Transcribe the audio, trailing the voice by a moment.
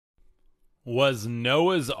Was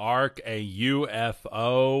Noah's Ark a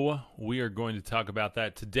UFO? We are going to talk about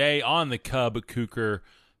that today on the Kuker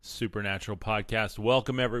Supernatural Podcast.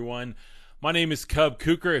 Welcome, everyone. My name is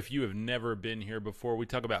Kuker. If you have never been here before, we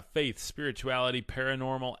talk about faith, spirituality,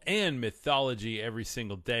 paranormal, and mythology every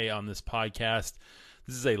single day on this podcast.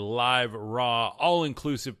 This is a live, raw,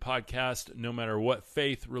 all-inclusive podcast. No matter what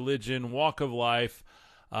faith, religion, walk of life,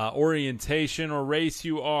 orientation, or race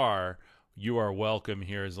you are welcome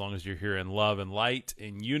here as long as you're here in love and light,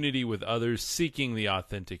 in unity with others, seeking the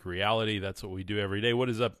authentic reality. That's what we do every day. What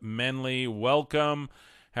is up, Menley? Welcome.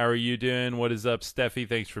 How are you doing? What is up, Steffi?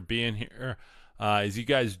 Thanks for being here. As you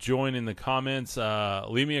guys join in the comments,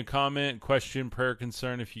 leave me a comment, question, prayer,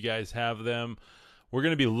 concern if you guys have them. We're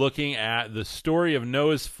going to be looking at the story of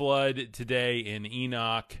Noah's flood today in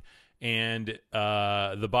Enoch and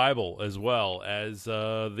the Bible, as well as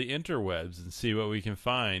the interwebs, and see what we can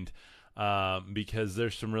find. Because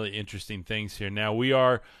there's some really interesting things here. Now, we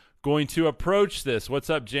are going to approach this.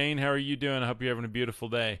 What's up, Jane? How are you doing? I hope you're having a beautiful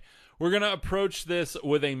day. We're going to approach this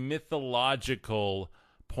with a mythological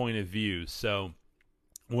point of view. So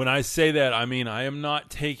when I say that, I mean I am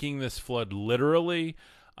not taking this flood literally.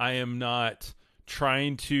 I am not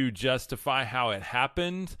trying to justify how it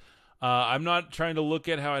happened. I'm not trying to look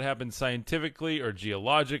at how it happened scientifically or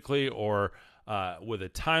geologically or with a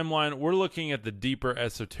timeline. We're looking at the deeper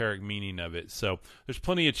esoteric meaning of it. So there's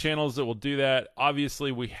plenty of channels that will do that.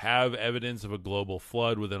 Obviously, we have evidence of a global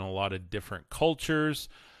flood within a lot of different cultures.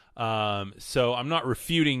 So I'm not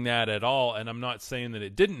refuting that at all, and I'm not saying that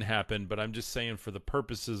it didn't happen, but I'm just saying for the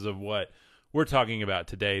purposes of what we're talking about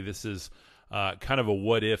today, this is kind of a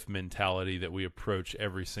what-if mentality that we approach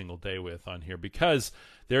every single day with on here, because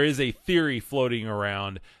there is a theory floating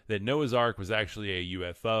around that Noah's Ark was actually a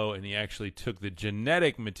UFO, and he actually took the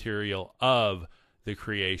genetic material of the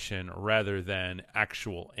creation rather than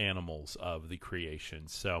actual animals of the creation.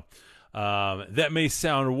 So that may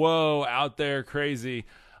sound, whoa, out there, crazy,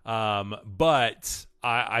 but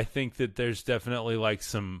I think that there's definitely like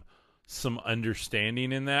some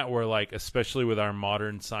understanding in that, where like, especially with our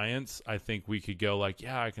modern science, I think we could go like,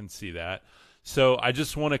 yeah, I can see that. So I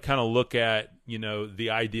just want to kind of look at, the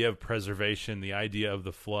idea of preservation, the idea of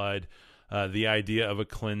the flood, the idea of a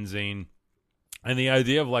cleansing, and the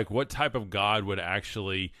idea of like what type of God would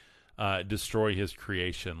actually destroy his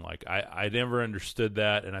creation. Like I never understood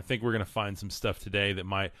that, and I think we're going to find some stuff today that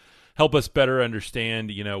might help us better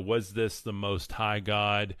understand, was this the Most High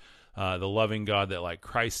God, the loving God that like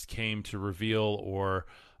Christ came to reveal, or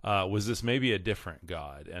was this maybe a different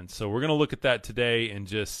God? And so we're going to look at that today and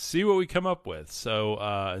just see what we come up with. So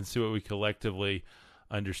and see what we collectively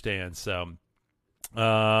understand. So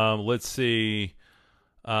let's see.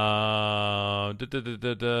 Yeah,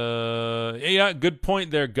 good point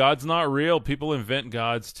there. God's not real. People invent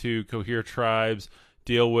gods to cohere tribes,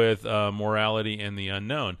 deal with morality and the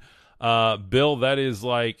unknown. Bill, that is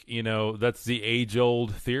like, that's the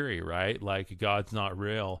age-old theory, right? Like, God's not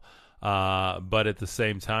real. But at the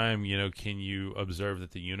same time, can you observe that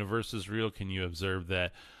the universe is real? Can you observe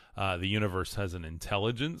that the universe has an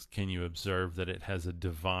intelligence? Can you observe that it has a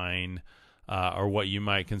divine, or what you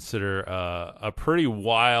might consider a pretty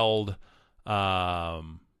wild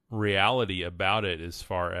reality about it, as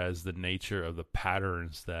far as the nature of the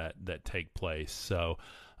patterns that take place? So,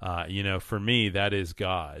 for me, that is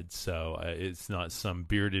God. So it's not some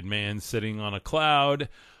bearded man sitting on a cloud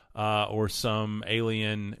or some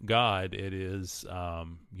alien God. It is,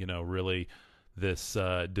 really this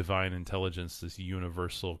divine intelligence, this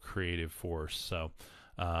universal creative force. So,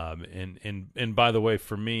 and by the way,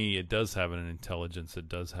 for me, it does have an intelligence. It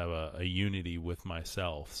does have a unity with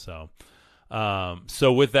myself. So,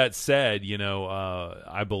 so with that said,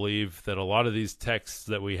 I believe that a lot of these texts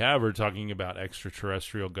that we have are talking about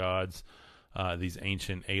extraterrestrial gods, these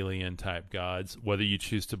ancient alien type gods. Whether you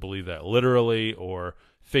choose to believe that literally or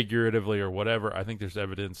figuratively or whatever, I think there's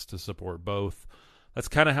evidence to support both. That's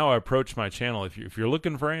kind of how I approach my channel. If you're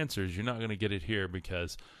looking for answers, you're not going to get it here,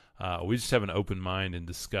 because we just have an open mind and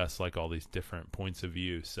discuss like all these different points of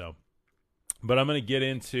view. So, but I'm going to get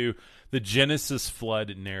into the Genesis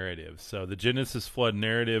flood narrative. So the Genesis flood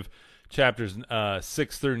narrative, chapters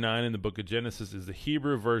 6 through 9 in the book of Genesis, is the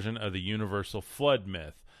Hebrew version of the universal flood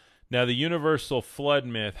myth. Now, the universal flood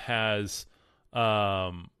myth has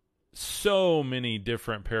so many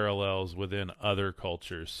different parallels within other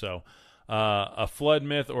cultures. So a flood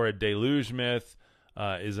myth or a deluge myth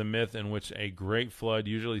is a myth in which a great flood,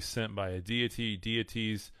 usually sent by a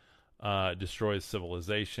deities, destroys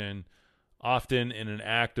civilization, often in an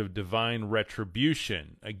act of divine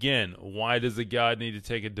retribution. Again, why does a god need to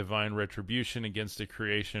take a divine retribution against a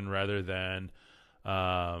creation rather than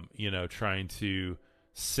trying to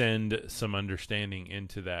send some understanding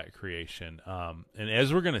into that creation. And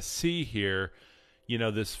as we're going to see here,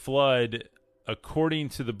 this flood, according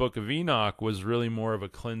to the book of Enoch, was really more of a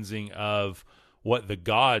cleansing of what the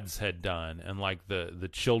gods had done, and like the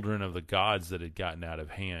children of the gods that had gotten out of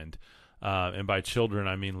hand. And by children,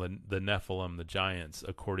 I mean the Nephilim, the giants,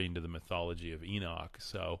 according to the mythology of Enoch.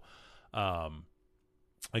 So,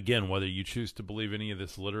 again, whether you choose to believe any of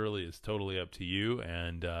this literally is totally up to you,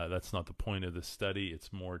 and that's not the point of this study.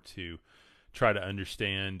 It's more to try to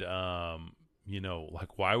understand,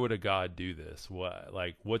 like, why would a God do this?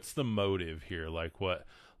 What's the motive here?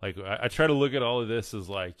 I try to look at all of this as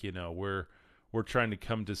we're trying to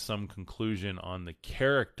come to some conclusion on the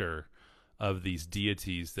character of these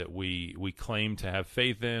deities that we claim to have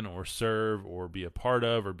faith in or serve or be a part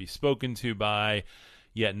of or be spoken to by,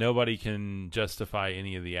 yet nobody can justify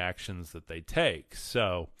any of the actions that they take.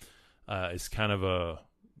 So it's kind of a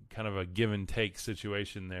give and take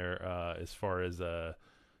situation there as far as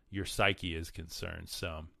your psyche is concerned.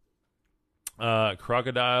 So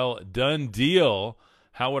Crocodile, done deal.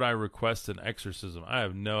 How would I request an exorcism? I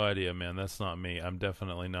have no idea, man. That's not me. I'm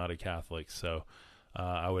definitely not a Catholic, so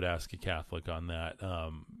I would ask a Catholic on that.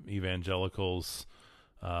 Evangelicals,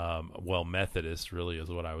 Methodists really is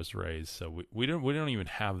what I was raised. So we don't even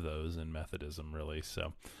have those in Methodism really.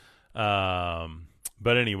 So,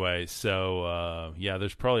 but anyway, so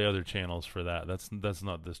there's probably other channels for that. That's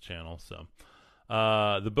not this channel. So,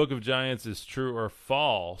 the Book of Giants is true or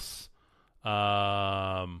false?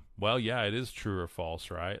 It is true or false,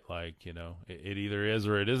 right? It either is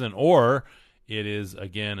or it isn't, or it is,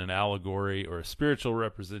 again, an allegory or a spiritual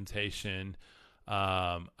representation.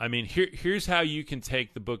 Here's how you can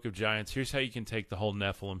take the Book of Giants. Here's how you can take the whole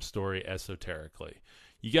Nephilim story esoterically.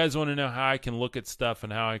 You guys want to know how I can look at stuff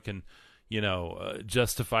and how I can,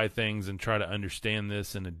 justify things and try to understand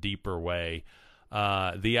this in a deeper way.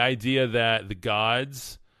 The idea that the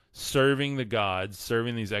gods, serving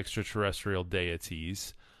these extraterrestrial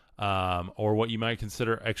deities, or what you might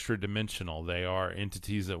consider extra-dimensional. They are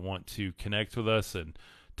entities that want to connect with us and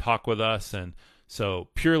talk with us, and so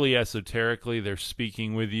purely esoterically, they're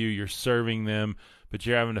speaking with you, you're serving them, but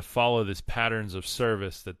you're having to follow these patterns of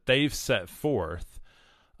service that they've set forth,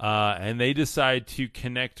 and they decide to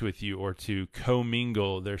connect with you or to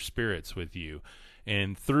commingle their spirits with you.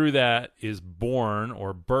 And through that is born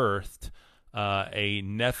or birthed a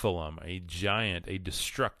Nephilim, a giant, a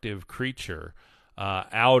destructive creature.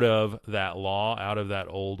 Out of that law, out of that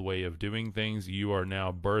old way of doing things, you are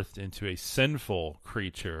now birthed into a sinful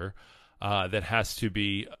creature that has to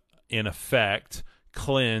be, in effect,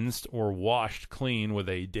 cleansed or washed clean with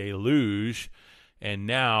a deluge, and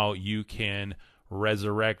now you can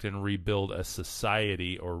resurrect and rebuild a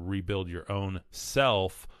society or rebuild your own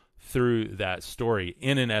self through that story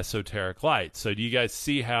in an esoteric light. So do you guys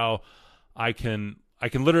see how I can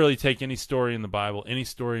literally take any story in the Bible, any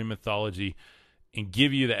story in mythology, and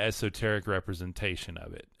give you the esoteric representation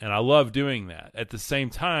of it? And I love doing that. At the same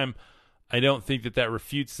time, I don't think that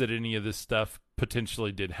refutes that any of this stuff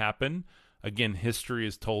potentially did happen. Again, history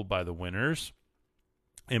is told by the winners,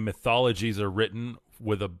 and mythologies are written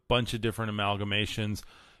with a bunch of different amalgamations,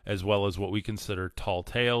 as well as what we consider tall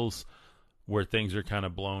tales, where things are kind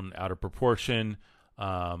of blown out of proportion.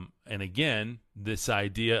 And again, this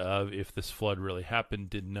idea of, if this flood really happened,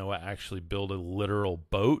 did Noah actually build a literal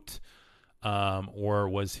boat? Or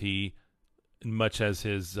was he, much as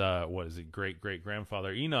his,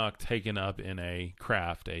 great-great-grandfather Enoch, taken up in a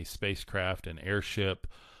craft, a spacecraft, an airship,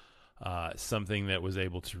 something that was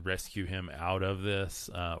able to rescue him out of this,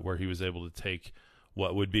 where he was able to take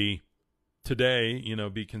what would be today,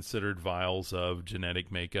 be considered vials of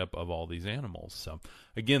genetic makeup of all these animals. So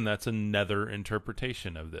again, that's another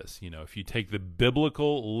interpretation of this. If you take the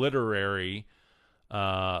biblical literary,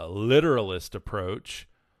 literalist approach,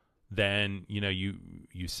 then,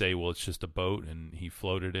 you say, well, it's just a boat and he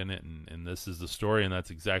floated in it, and this is the story, and that's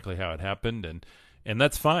exactly how it happened. And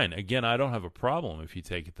that's fine. Again, I don't have a problem if you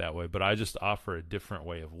take it that way, but I just offer a different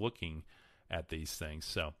way of looking at these things.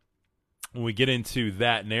 So when we get into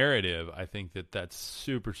that narrative, I think that that's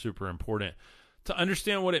super, super important to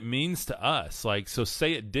understand what it means to us. So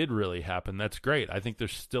say it did really happen. That's great. I think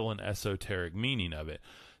there's still an esoteric meaning of it.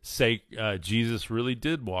 Say Jesus really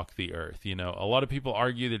did walk the earth. A lot of people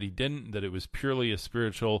argue that he didn't, that it was purely a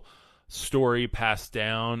spiritual story passed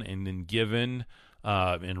down and then given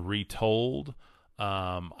and retold.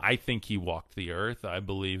 I think he walked the earth. I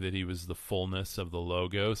believe that he was the fullness of the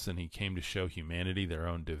Logos, and he came to show humanity their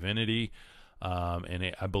own divinity.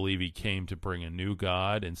 I believe he came to bring a new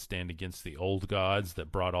God and stand against the old gods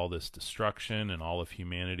that brought all this destruction and all of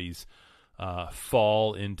humanity's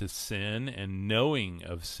fall into sin and knowing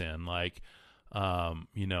of sin. Like,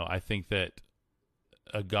 I think that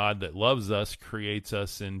a God that loves us creates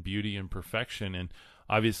us in beauty and perfection, and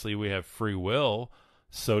obviously we have free will.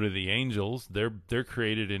 So do the angels. They're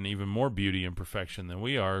created in even more beauty and perfection than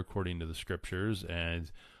we are, according to the scriptures,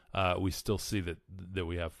 and we still see that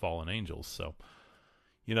we have fallen angels. So,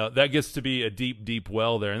 that gets to be a deep, deep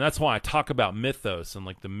well there, and that's why I talk about mythos and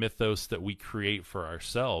like the mythos that we create for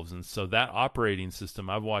ourselves. And so that operating system,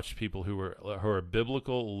 I've watched people who are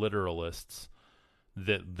biblical literalists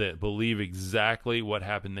that believe exactly what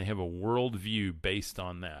happened. They have a worldview based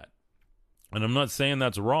on that. And I'm not saying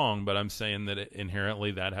that's wrong, but I'm saying that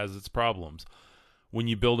inherently that has its problems. When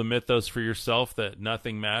you build a mythos for yourself that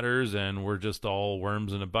nothing matters and we're just all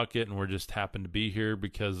worms in a bucket and we're just happen to be here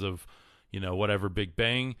because of, whatever Big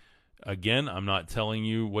Bang, again, I'm not telling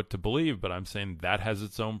you what to believe, but I'm saying that has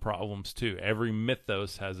its own problems too. Every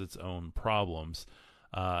mythos has its own problems.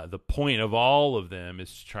 The point of all of them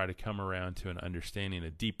is to try to come around to an understanding, a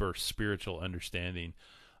deeper spiritual understanding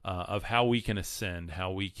of how we can ascend,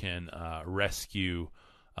 how we can rescue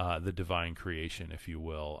the divine creation, if you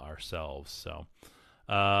will, ourselves. So,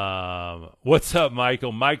 what's up,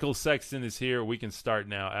 Michael? Michael Sexton is here. We can start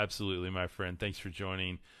now. Absolutely, my friend. Thanks for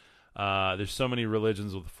joining. There's so many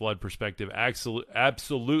religions with a flood perspective.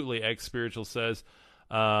 Absolutely, X Spiritual says.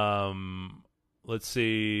 Let's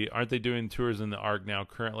see. Aren't they doing tours in the Ark now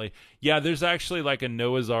currently? Yeah, there's actually like a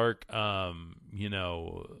Noah's Ark,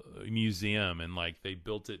 museum, and like they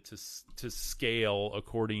built it to scale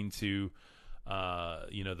according to,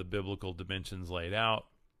 the biblical dimensions laid out,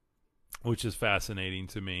 which is fascinating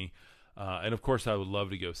to me. And of course, I would love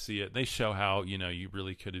to go see it. They show how, you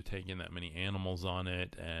really could have taken that many animals on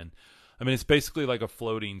it. And I mean, it's basically like a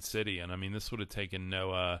floating city. And I mean, this would have taken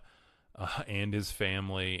Noah and his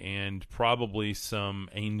family and probably some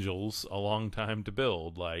angels a long time to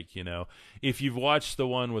build. Like, if you've watched the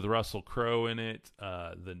one with Russell Crowe in it,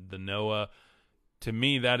 the Noah, to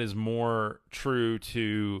me, that is more true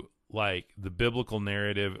to like the biblical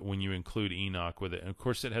narrative when you include Enoch with it. And of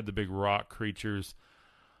course, it had the big rock creatures.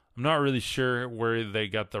 I'm not really sure where they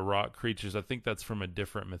got the rock creatures. I think that's from a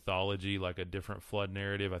different mythology, like a different flood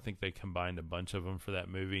narrative. I think they combined a bunch of them for that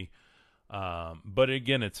movie. But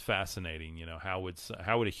again, it's fascinating. How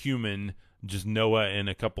would a human, just Noah and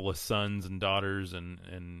a couple of sons and daughters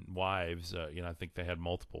and wives, I think they had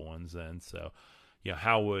multiple ones then. So,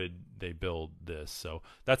 how would they build this? So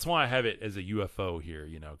that's why I have it as a UFO here,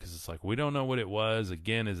 because it's like, we don't know what it was.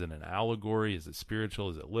 Again, is it an allegory? Is it spiritual?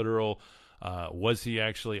 Is it literal? Was he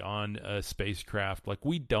actually on a spacecraft? Like,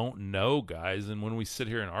 we don't know, guys. And when we sit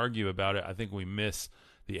here and argue about it, I think we miss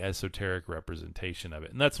the esoteric representation of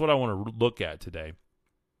it. And that's what I want to look at today.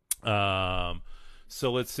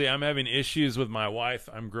 So let's see. I'm having issues with my wife.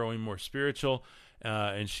 I'm growing more spiritual,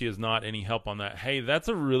 and she is not any help on that. Hey, that's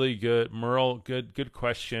a really good, Merle, good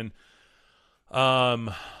question.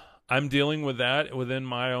 I'm dealing with that within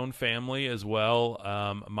my own family as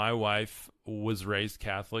well. My wife was raised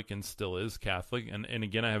Catholic and still is Catholic. And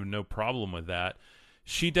again, I have no problem with that.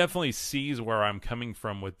 She definitely sees where I'm coming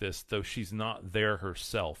from with this, though she's not there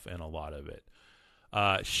herself in a lot of it.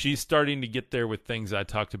 She's starting to get there with things I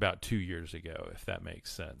talked about 2 years ago, if that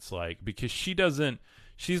makes sense. Like, because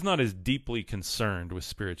she's not as deeply concerned with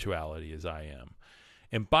spirituality as I am.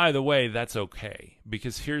 And by the way, that's okay,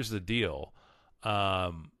 because here's the deal.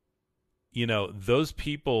 Those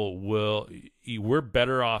people we're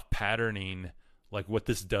better off patterning like what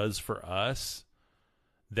this does for us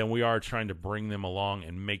than we are trying to bring them along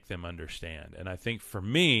and make them understand. And I think for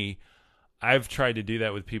me, I've tried to do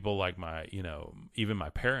that with people like even my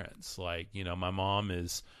parents. Like, my mom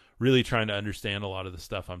is really trying to understand a lot of the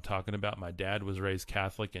stuff I'm talking about. My dad was raised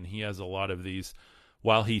Catholic, and he has a lot of these,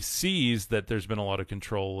 while he sees that there's been a lot of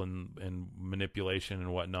control and manipulation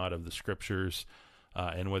and whatnot of the scriptures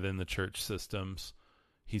and within the church systems,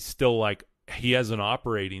 he's still like, he has an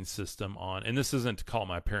operating system on, and this isn't to call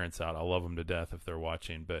my parents out. I love them to death if they're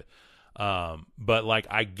watching, but like,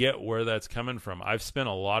 I get where that's coming from. I've spent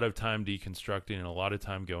a lot of time deconstructing and a lot of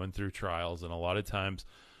time going through trials and a lot of times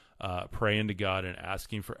praying to God and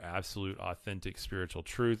asking for absolute authentic spiritual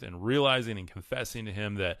truth and realizing and confessing to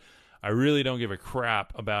him that I really don't give a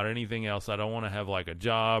crap about anything else. I don't want to have like a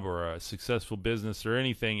job or a successful business or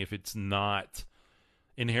anything if it's not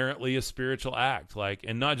inherently a spiritual act, like,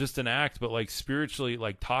 and not just an act, but like spiritually,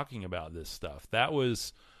 like talking about this stuff. That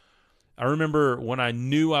was, I remember when I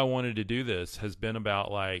knew I wanted to do this has been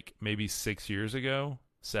about like maybe 7 years ago,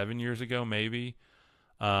 maybe,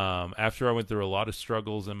 after I went through a lot of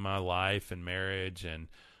struggles in my life and marriage and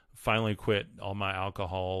finally quit all my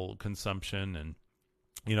alcohol consumption and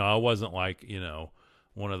I wasn't like,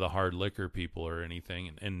 one of the hard liquor people or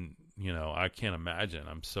anything. And I can't imagine.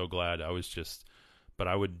 I'm so glad but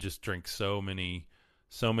I would just drink so many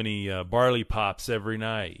barley pops every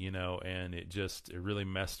night, and it really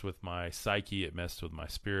messed with my psyche. It messed with my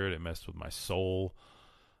spirit. It messed with my soul.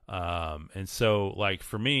 And so, like,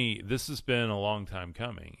 for me, this has been a long time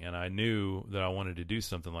coming, and I knew that I wanted to do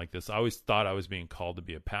something like this. I always thought I was being called to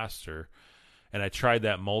be a pastor, and I tried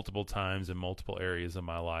that multiple times in multiple areas of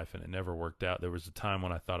my life, and it never worked out. There was a time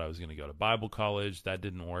when I thought I was going to go to Bible college. That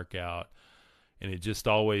didn't work out. And it just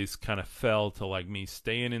always kind of fell to like me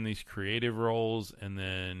staying in these creative roles and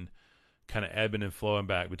then kind of ebbing and flowing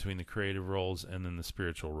back between the creative roles and then the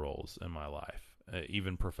spiritual roles in my life,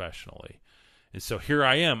 even professionally. And so here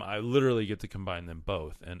I am. I literally get to combine them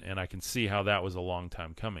both. And I can see how that was a long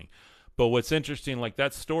time coming. But what's interesting, like,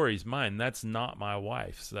 that story's mine. That's not my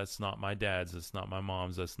wife's. That's not my dad's. That's not my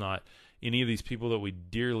mom's. That's not any of these people that we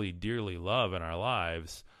dearly, dearly love in our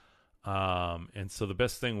lives. And so the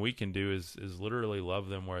best thing we can do is literally love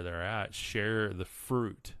them where they're at, share the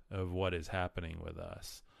fruit of what is happening with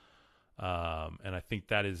us. And I think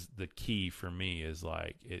that is the key for me, is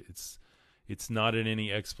like, it's not in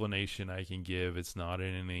any explanation I can give. It's not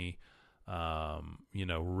in any,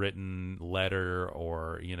 written letter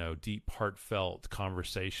or, deep heartfelt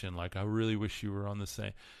conversation. Like, I really wish you were on the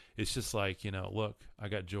same. It's just like, look, I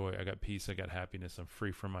got joy, I got peace, I got happiness. I'm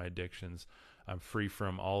free from my addictions. I'm free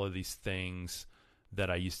from all of these things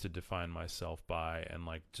that I used to define myself by. And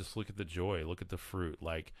like, just look at the joy, look at the fruit.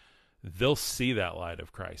 Like, they'll see that light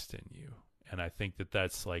of Christ in you. And I think that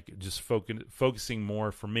that's like just focusing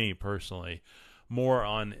more, for me personally, more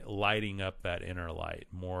on lighting up that inner light,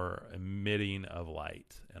 more emitting of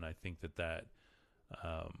light. And I think that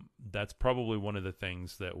that's probably one of the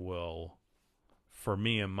things that will, for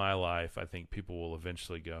me in my life, I think people will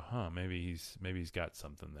eventually go, maybe he's got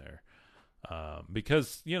something there.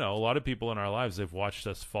 Because, a lot of people in our lives, they've watched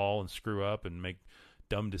us fall and screw up and make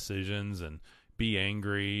dumb decisions and be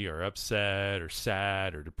angry or upset or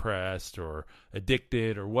sad or depressed or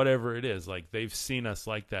addicted or whatever it is. Like, they've seen us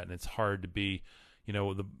like that, and it's hard to be,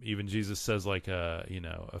 even Jesus says, like,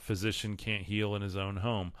 a physician can't heal in his own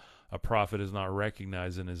home. A prophet is not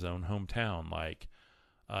recognized in his own hometown. Like,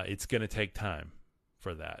 it's going to take time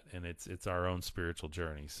for that. And it's our own spiritual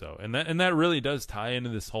journey. So, and that really does tie into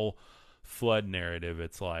this whole flood narrative.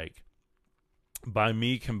 It's like, by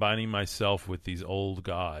me combining myself with these old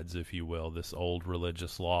gods, if you will, this old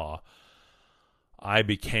religious law, I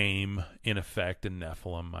became, in effect, a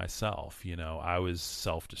Nephilim myself. I was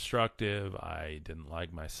self-destructive. I didn't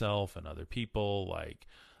like myself and other people. Like,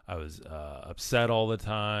 I was upset all the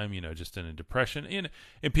time, just in a depression.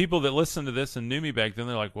 And people that listen to this and knew me back then,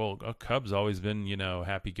 they're like, well, Cub's always been,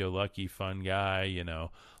 happy-go-lucky, fun guy,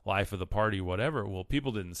 life of the party, whatever. Well,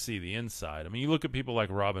 people didn't see the inside. I mean, you look at people like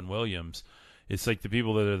Robin Williams, it's like the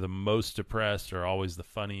people that are the most depressed are always the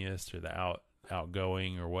funniest or the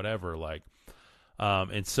outgoing or whatever. Like,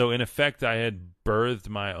 and so in effect, I had birthed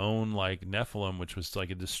my own like Nephilim, which was like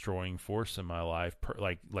a destroying force in my life,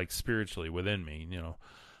 like spiritually within me,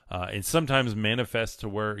 and sometimes manifest to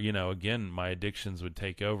where, again, my addictions would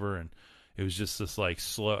take over, and it was just this like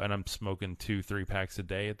slow, and I'm smoking 2-3 packs a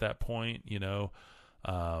day at that point,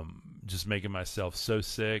 just making myself so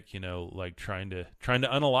sick, like trying to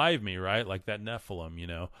unalive me, right? Like that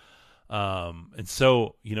Nephilim, and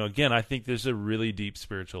so, again, I think there's a really deep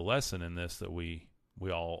spiritual lesson in this that we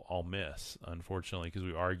all miss, unfortunately, because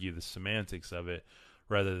we argue the semantics of it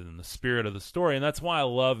rather than the spirit of the story. And that's why I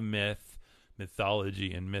love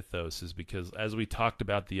mythology and mythos, is because, as we talked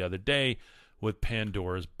about the other day with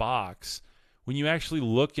Pandora's box, when you actually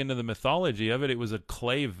look into the mythology of it, it was a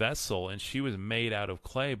clay vessel, and she was made out of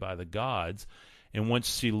clay by the gods. And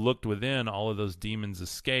once she looked within, all of those demons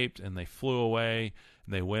escaped, and they flew away,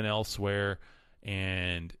 and they went elsewhere.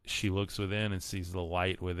 And she looks within and sees the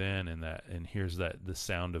light within, and hears the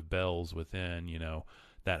sound of bells within,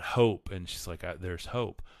 that hope. And she's like, there's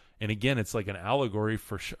hope. And again, it's like an allegory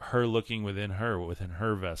for her looking within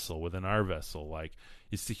her vessel, within our vessel. Like,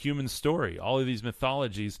 it's the human story. All of these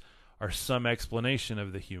mythologies are some explanation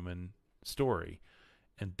of the human story.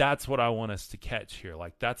 And that's what I want us to catch here.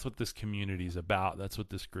 Like, that's what this community is about. That's what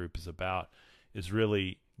this group is about, is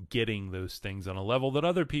really getting those things on a level that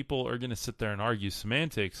other people are going to sit there and argue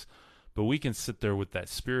semantics, but we can sit there with that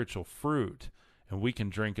spiritual fruit, and we can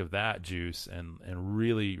drink of that juice and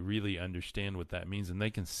really, really understand what that means. And they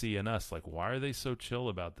can see in us, like, why are they so chill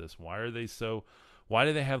about this? Why do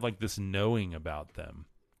they have like this knowing about them?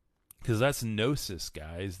 Because that's gnosis,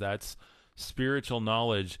 guys. That's spiritual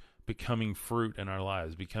knowledge becoming fruit in our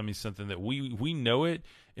lives, becoming something that we know it,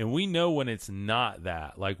 and we know when it's not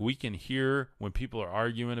that. Like, we can hear when people are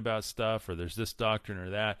arguing about stuff, or there's this doctrine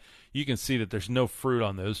or that. You can see that there's no fruit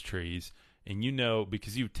on those trees, and you know,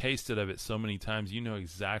 because you've tasted of it so many times, you know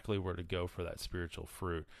exactly where to go for that spiritual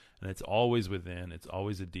fruit, and it's always within. It's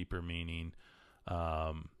always a deeper meaning,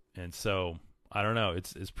 and so I don't know.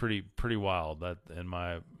 It's pretty wild, that in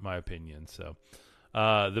my opinion. So.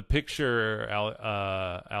 The picture,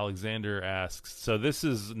 Alexander asks, so this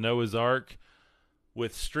is Noah's Ark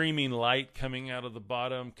with streaming light coming out of the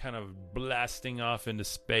bottom, kind of blasting off into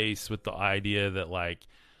space, with the idea that, like,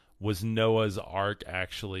 was Noah's Ark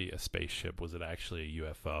actually a spaceship? Was it actually a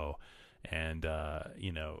UFO? And,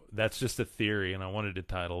 that's just a theory, and I wanted to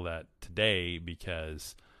title that today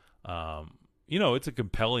because, it's a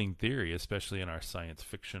compelling theory, especially in our science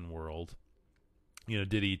fiction world.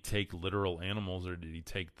 Did he take literal animals, or did he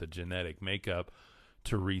take the genetic makeup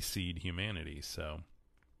to reseed humanity? So,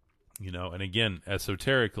 and again,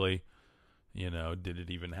 esoterically, did it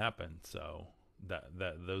even happen? So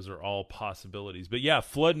that those are all possibilities. But yeah,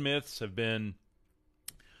 flood myths have been,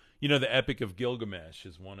 the Epic of Gilgamesh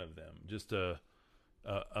is one of them. Just a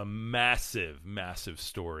massive, massive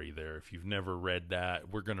story there. If you've never read that,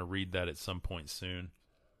 we're going to read that at some point soon.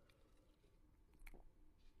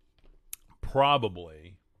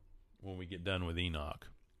 Probably when we get done with Enoch.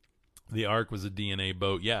 The Ark was a DNA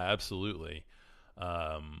boat. Yeah, absolutely.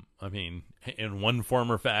 In one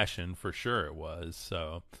form or fashion, for sure it was.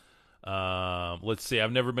 So, let's see.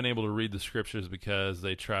 I've never been able to read the scriptures because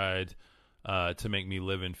they tried to make me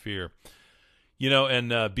live in fear.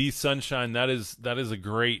 And Be Sunshine, that is a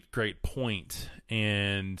great, great point.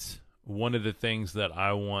 And one of the things that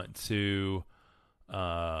I want to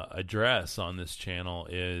address on this channel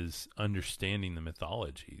is understanding the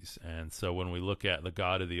mythologies. And so when we look at the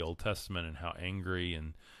God of the Old Testament and how angry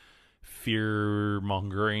and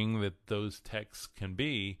fear-mongering that those texts can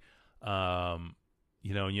be, and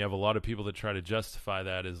you have a lot of people that try to justify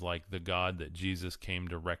that as like the God that Jesus came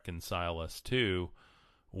to reconcile us to,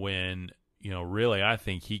 when really I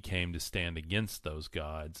think he came to stand against those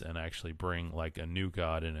gods and actually bring like a new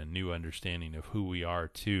God and a new understanding of who we are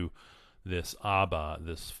to this Abba,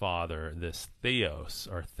 this Father, this Theos,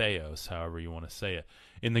 or Theos, however you want to say it.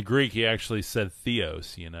 In the Greek, he actually said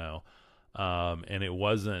Theos, and it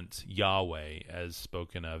wasn't Yahweh as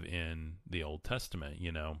spoken of in the Old Testament,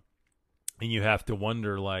 And you have to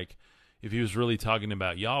wonder, like, if he was really talking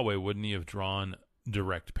about Yahweh, wouldn't he have drawn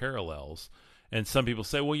direct parallels? And some people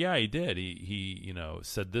say, well, yeah, he did. He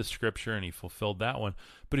said this scripture and he fulfilled that one.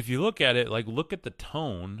 But if you look at it, like, look at the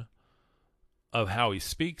tone of how he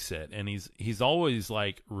speaks it, and he's always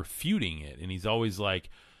like refuting it, and he's always like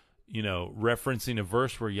referencing a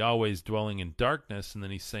verse where Yahweh's dwelling in darkness, and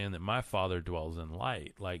then he's saying that my Father dwells in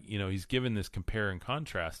light. Like, he's given this compare and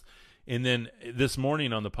contrast. And then this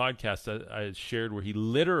morning on the podcast I shared where he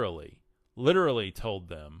literally told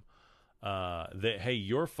them that, hey,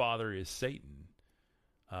 your father is Satan,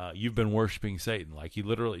 you've been worshiping Satan. Like, he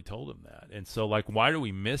literally told him that. And so, like, why do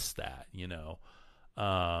we miss that?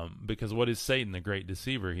 Because what is Satan? The great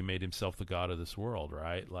deceiver. He made himself the god of this world,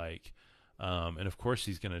 right? Like, and of course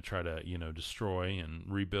he's going to try to, destroy and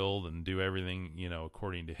rebuild and do everything,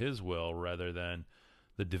 according to his will, rather than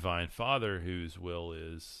the divine Father, whose will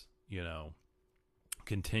is,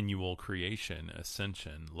 continual creation,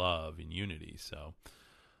 ascension, love, and unity. So,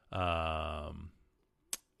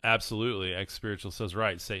 absolutely. X Spiritual says,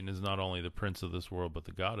 right, Satan is not only the prince of this world, but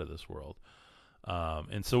the god of this world.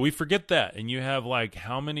 And so we forget that, and you have like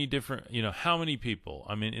how many different, how many people,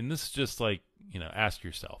 and this is just like, ask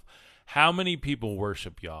yourself, how many people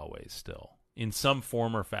worship Yahweh still in some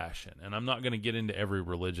form or fashion? And I'm not going to get into every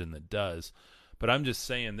religion that does, but I'm just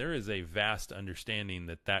saying there is a vast understanding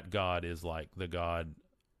that God is like the God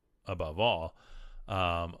above all,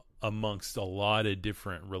 amongst a lot of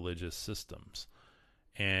different religious systems.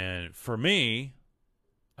 And for me,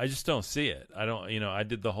 I just don't see it. I don't, I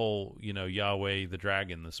did the whole, Yahweh the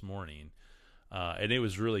dragon this morning, and it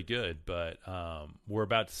was really good. But we're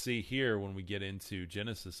about to see here when we get into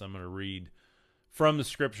Genesis. I'm going to read from the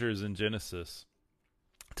scriptures in Genesis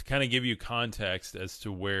to kind of give you context as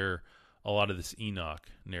to where a lot of this Enoch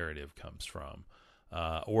narrative comes from,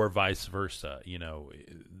 or vice versa.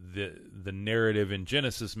 The narrative in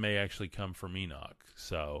Genesis may actually come from Enoch,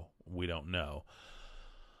 so we don't know.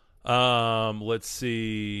 Let's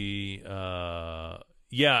see. Yeah,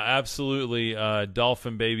 absolutely.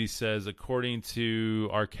 Dolphin Baby says, according to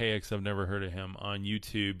Archaics, I've never heard of him, on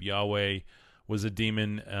YouTube, Yahweh was a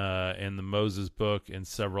demon, and the Moses book and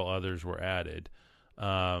several others were added.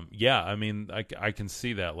 Yeah, I mean, I can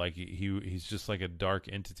see that. Like he's just like a dark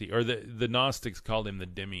entity, or the Gnostics called him the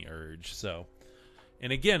demiurge. So,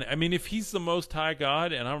 and again, I mean, if he's the Most High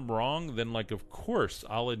God and I'm wrong, then like of course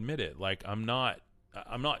I'll admit it. Like I'm not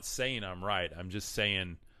saying I'm right. I'm just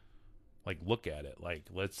saying, like, look at it. Like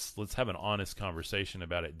let's have an honest conversation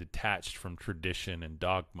about it, detached from tradition and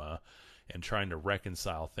dogma, and trying to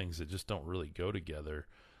reconcile things that just don't really go together.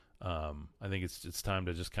 I think it's time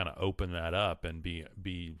to just kind of open that up and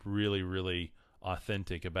be really, really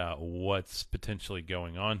authentic about what's potentially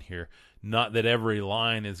going on here. Not that every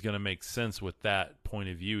line is going to make sense with that point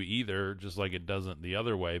of view either, just like it doesn't the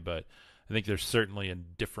other way, but I think there's certainly a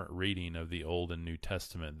different reading of the Old and New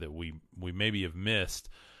Testament that we maybe have missed.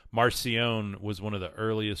 Marcion was one of the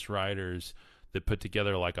earliest writers that put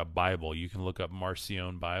together like a Bible. You can look up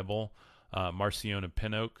Marcion Bible, Marcion of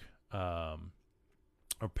Penoch,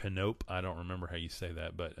 or Penope. I don't remember how you say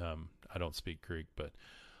that, but I don't speak Greek.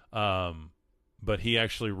 But he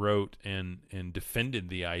actually wrote and defended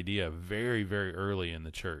the idea very, very early in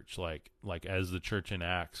the church, like as the church in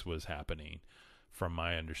Acts was happening, from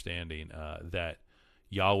my understanding, that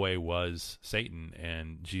Yahweh was Satan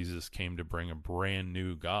and Jesus came to bring a brand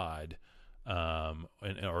new God,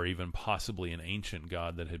 or even possibly an ancient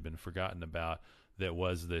God that had been forgotten about, that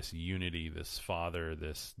was this unity, this Father,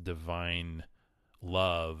 this divine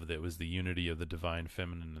love that was the unity of the divine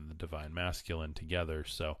feminine and the divine masculine together.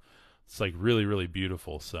 So it's like really, really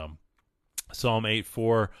beautiful. So Psalm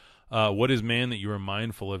 8:4, what is man that you are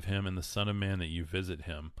mindful of him, and the son of man that you visit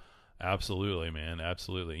him? Absolutely, man.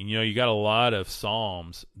 Absolutely. And, you got a lot of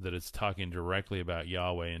Psalms that it's talking directly about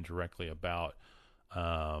Yahweh and directly about,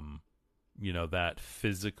 that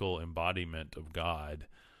physical embodiment of God.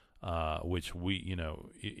 Which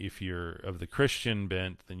if you're of the Christian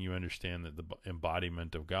bent, then you understand that the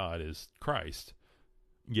embodiment of God is Christ.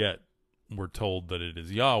 Yet we're told that it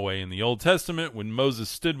is Yahweh in the Old Testament when Moses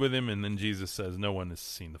stood with him, and then Jesus says, no one has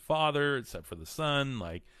seen the Father except for the Son.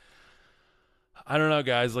 Like, I don't know,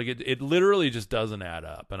 guys. Like, it literally just doesn't add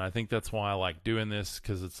up. And I think that's why I like doing this,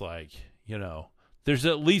 because it's like, there's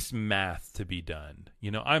at least math to be done.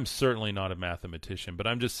 I'm certainly not a mathematician, but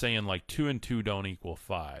I'm just saying, like, 2 and 2 don't equal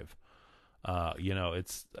 5.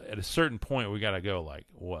 It's at a certain point we got to go like,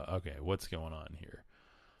 what's going on here?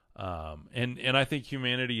 And I think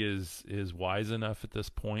humanity is wise enough at this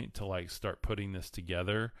point to like start putting this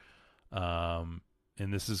together. And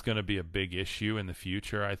this is going to be a big issue in the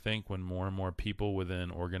future, I think, when more and more people within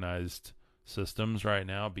organized systems right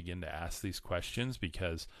now begin to ask these questions,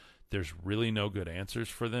 because there's really no good answers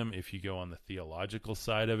for them if you go on the theological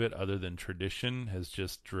side of it, other than tradition has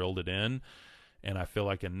just drilled it in. And I feel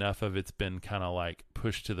like enough of it's been kind of like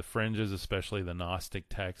pushed to the fringes, especially the Gnostic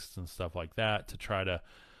texts and stuff like that, to try to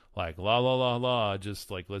like, just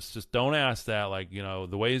like, let's just don't ask that, like,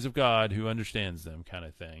 the ways of God, who understands them, kind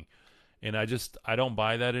of thing. And I don't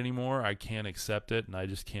buy that anymore. I can't accept it, and I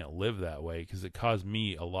just can't live that way, because it caused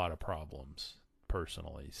me a lot of problems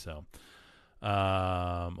personally. So,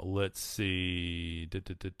 let's see.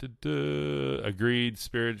 Agreed.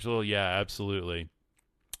 Spiritual. Yeah, absolutely.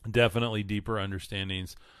 Definitely deeper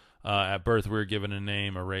understandings. At birth, we're given a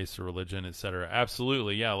name, a race, a religion, etc.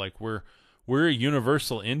 Absolutely. Yeah. Like we're a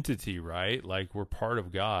universal entity, right? Like we're part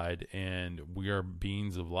of God, and we are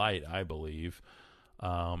beings of light, I believe.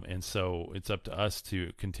 And so it's up to us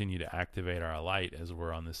to continue to activate our light as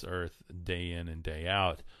we're on this earth day in and day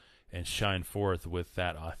out, and shine forth with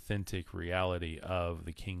that authentic reality of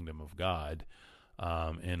the kingdom of God.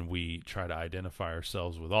 And we try to identify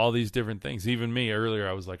ourselves with all these different things. Even me earlier,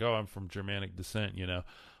 I was like, I'm from Germanic descent, Well,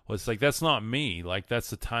 it's like, that's not me. Like, that's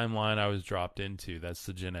the timeline I was dropped into. That's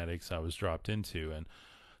the genetics I was dropped into. And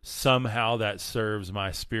somehow that serves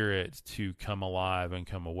my spirit to come alive and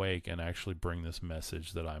come awake and actually bring this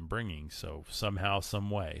message that I'm bringing. So somehow, some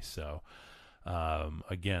way. So,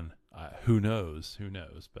 again, who knows?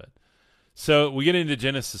 But so we get into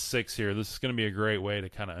Genesis 6 here. This is going to be a great way to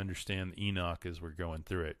kind of understand Enoch as we're going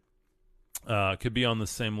through it. Could be on the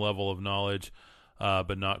same level of knowledge,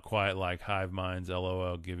 but not quite like hive minds,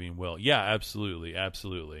 LOL, giving will. Yeah, absolutely.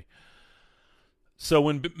 So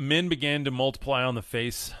when men began to multiply on the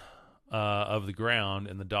face of the ground,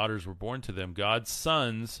 and the daughters were born to them, God's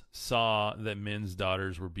sons saw that men's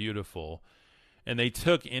daughters were beautiful, and they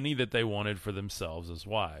took any that they wanted for themselves as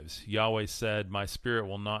wives. Yahweh said, my spirit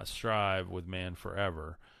will not strive with man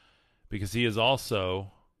forever, because he is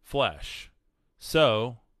also flesh.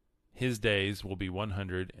 So his days will be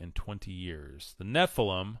 120 years. The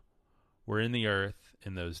Nephilim were in the earth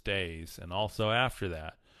in those days, and also after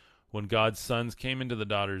that, when God's sons came into the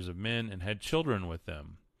daughters of men and had children with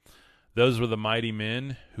them. Those were the mighty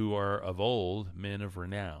men who are of old, men of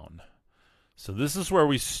renown. So this is where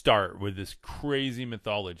we start with this crazy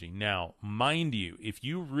mythology. Now, mind you, if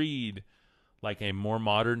you read like a more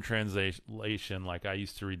modern translation, like I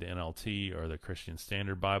used to read the NLT or the Christian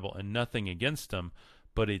Standard Bible, and nothing against them,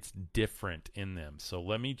 but it's different in them. So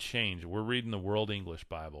let me change. We're reading the World English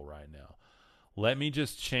Bible right now. Let me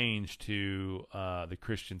just change to the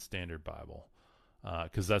Christian Standard Bible,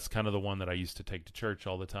 because that's kind of the one that I used to take to church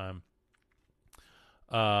all the time.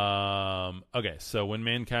 Okay, so when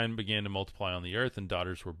mankind began to multiply on the earth and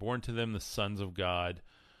daughters were born to them, the sons of God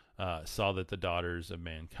saw that the daughters of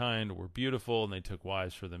mankind were beautiful, and they took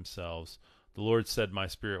wives for themselves. The Lord said, my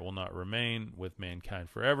spirit will not remain with mankind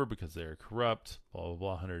forever because they are corrupt, blah, blah, blah,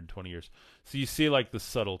 120 years. So you see like the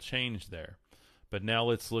subtle change there. But now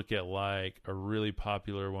let's look at like a really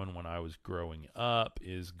popular one when I was growing up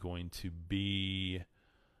is going to be,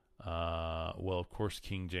 well, of course,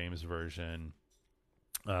 King James Version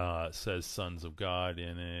says sons of God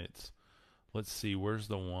in it. Let's see, where's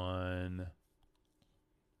the one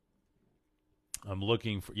I'm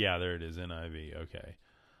looking for? Yeah, there it is, NIV. Okay.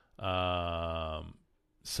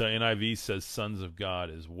 So NIV says sons of God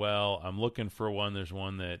as well. I'm looking for one. There's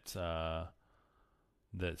one that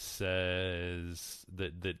that says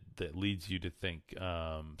that leads you to think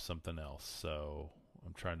something else. So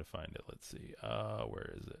I'm trying to find it. Let's see.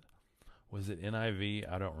 Where is it? Was it NIV?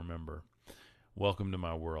 I don't remember. Welcome to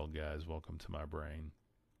my world, guys. Welcome to my brain.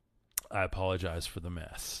 I apologize for the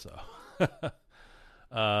mess. So,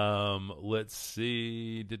 let's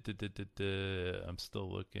see. I'm still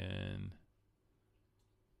looking.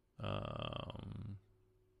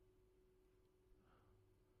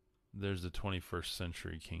 There's the 21st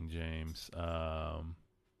century King James. That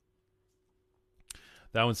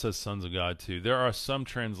one says sons of God too. There are some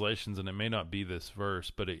translations, and it may not be this verse,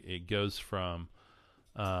 but it goes from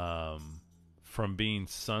being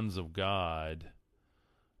sons of God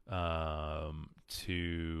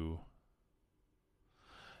to.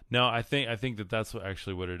 No, I think that's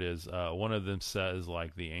actually what it is. One of them says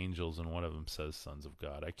like the angels, and one of them says sons of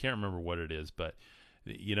God. I can't remember what it is, but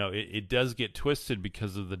you know, it does get twisted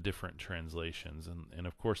because of the different translations. And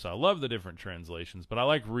of course, I love the different translations, but I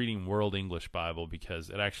like reading World English Bible because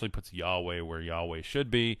it actually puts Yahweh where Yahweh should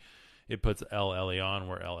be. It puts El Elyon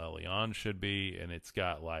where El Elyon should be, and it's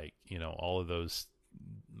got like, you know, all of those,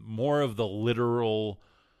 more of the literal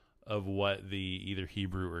of what the either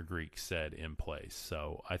Hebrew or Greek said in place.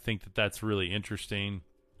 So I think that's really interesting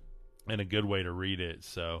and a good way to read it.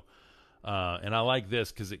 So, and I like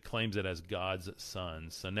this because it claims it as God's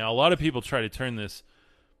sons. So now a lot of people try to turn this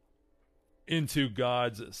into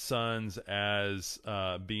God's sons as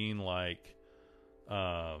being like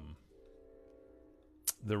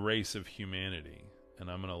the race of humanity.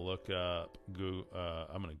 And I'm going to look up,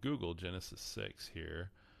 I'm going to Google Genesis 6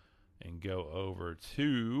 here and go over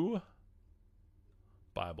to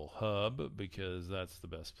Bible Hub because that's the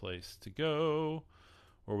best place to go,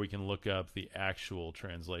 or we can look up the actual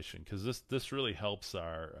translation because this really helps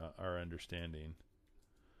our understanding.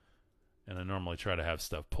 And I normally try to have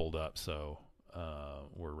stuff pulled up so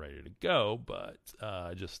we're ready to go, but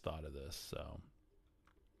I just thought of this. So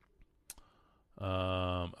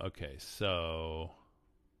okay, so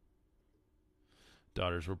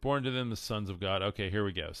daughters were born to them, the sons of God. Okay, here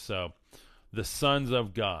we go. So the sons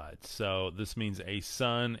of God. So this means a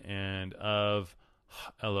son and of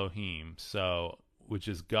Elohim. So, which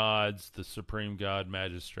is God's, the supreme God,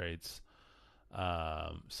 magistrates,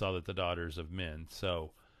 saw that the daughters of men.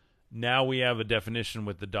 So now we have a definition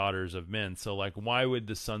with the daughters of men. So like, why would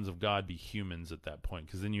the sons of God be humans at that point?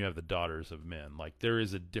 Because then you have the daughters of men. Like there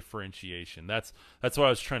is a differentiation. That's what I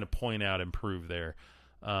was trying to point out and prove there.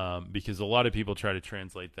 Because a lot of people try to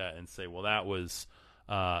translate that and say, well, that was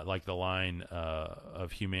like the line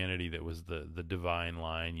of humanity that was the divine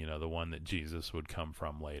line, you know, the one that Jesus would come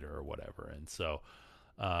from later or whatever. And so,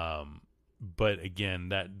 but again,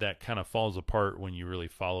 that kind of falls apart when you really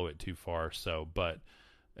follow it too far. So, but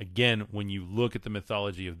again, when you look at the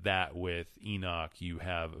mythology of that with Enoch, you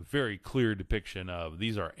have a very clear depiction of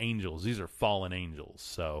these are angels, these are fallen angels.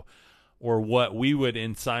 So, or what we would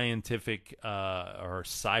in scientific or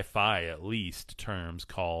sci-fi at least terms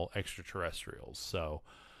call extraterrestrials. So,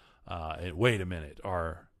 wait a minute,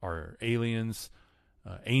 are aliens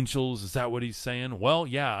angels? Is that what he's saying? Well,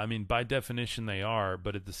 yeah, I mean, by definition they are,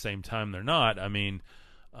 but at the same time they're not. I mean,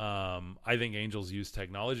 I think angels use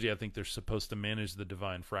technology. I think they're supposed to manage the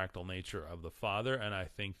divine fractal nature of the Father, and I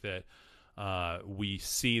think that we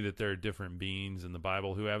see that there are different beings in the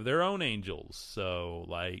Bible who have their own angels. So,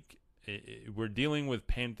 like, we're dealing with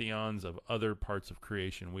pantheons of other parts of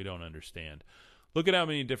creation we don't understand. Look at how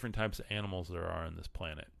many different types of animals there are on this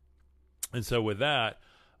planet. And so with that,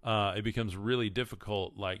 it becomes really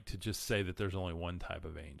difficult, like, to just say that there's only one type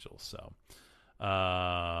of angel. So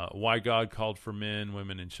why God called for men,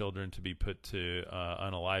 women, and children to be put to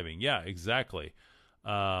unaliving. Yeah, exactly.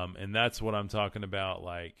 And that's what I'm talking about.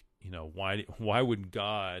 Like, why would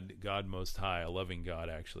God Most High, a loving God,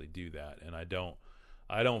 actually do that? And I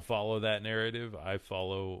don't follow that narrative. I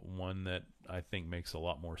follow one that I think makes a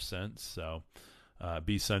lot more sense. So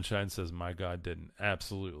B Sunshine says, my God didn't.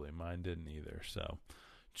 Absolutely. Mine didn't either. So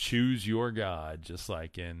choose your God, just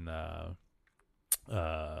like in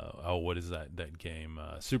what is that game?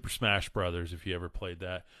 Super Smash Brothers, if you ever played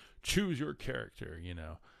that. Choose your character,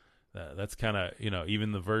 That's kind of,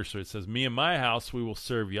 even the verse where it says, me and my house, we will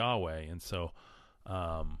serve Yahweh. And so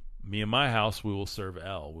me and my house, we will serve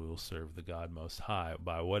El. We will serve the God Most High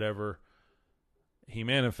by whatever he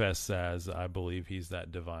manifests as. I believe he's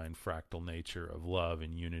that divine fractal nature of love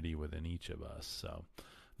and unity within each of us. So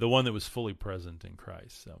the one that was fully present in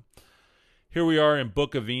Christ. So here we are in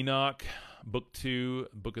Book of Enoch, Book 2,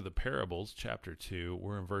 Book of the Parables, Chapter 2.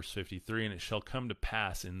 We're in verse 53. And it shall come to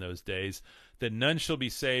pass in those days that none shall be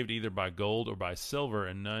saved either by gold or by silver,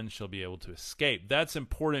 and none shall be able to escape. That's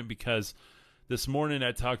important because this morning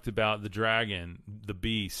I talked about the dragon, the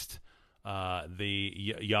beast,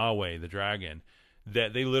 the Yahweh, the dragon,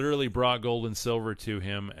 that they literally brought gold and silver to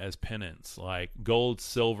him as penance, like gold,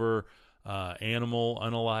 silver, animal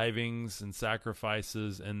unalivings and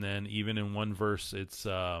sacrifices. And then even in one verse, it's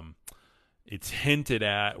hinted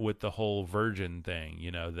at with the whole virgin thing,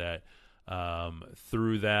 that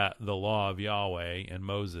through that, the law of Yahweh and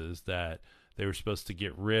Moses, that they were supposed to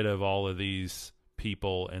get rid of all of these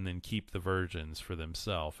people and then keep the virgins for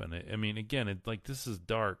themselves. And this is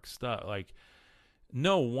dark stuff. Like,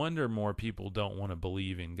 no wonder more people don't want to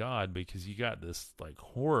believe in God, because you got this like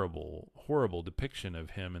horrible depiction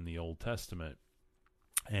of him in the Old Testament.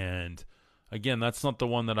 And again, that's not the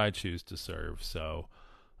one that I choose to serve. So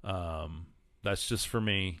that's just for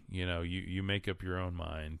me. You make up your own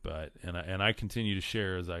mind. But and I continue to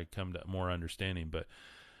share as I come to more understanding.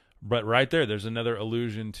 But right there's another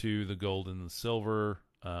allusion to the gold and the silver.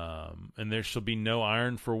 And there shall be no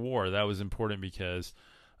iron for war. That was important because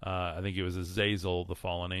I think it was Azazel, the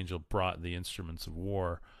fallen angel, brought the instruments of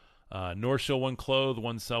war. Nor shall one clothe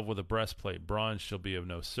oneself with a breastplate. Bronze shall be of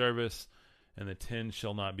no service, and the tin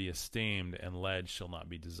shall not be esteemed, and lead shall not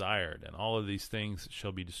be desired. And all of these things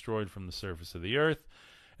shall be destroyed from the surface of the earth.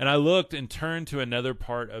 And I looked and turned to another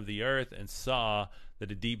part of the earth, and saw that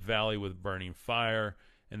a deep valley with burning fire.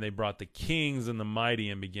 And they brought the kings and the mighty,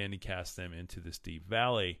 and began to cast them into this deep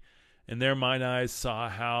valley. And there mine eyes saw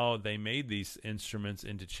how they made these instruments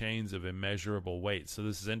into chains of immeasurable weight. So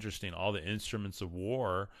this is interesting. All the instruments of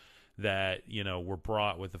war that, were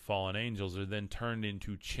brought with the fallen angels are then turned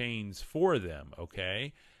into chains for them,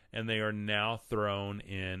 okay? And they are now thrown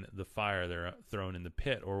in the fire. They're thrown in the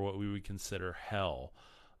pit, or what we would consider hell.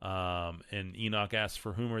 And Enoch asks,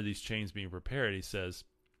 for whom are these chains being prepared? He says,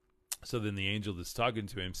 so then the angel that's talking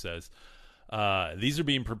to him says, these are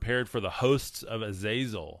being prepared for the hosts of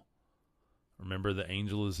Azazel. Remember the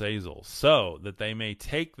angel Azazel, so that they may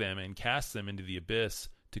take them and cast them into the abyss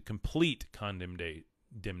to complete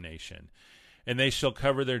condemnation. And they shall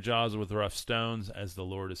cover their jaws with rough stones, as the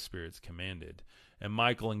Lord of spirits commanded. And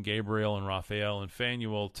Michael and Gabriel and Raphael and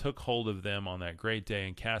Phanuel took hold of them on that great day,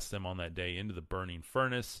 and cast them on that day into the burning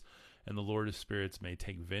furnace. And the Lord of spirits may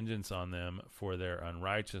take vengeance on them for their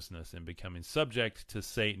unrighteousness in becoming subject to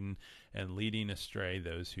Satan and leading astray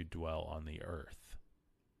those who dwell on the earth.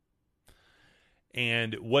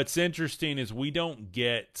 And what's interesting is we don't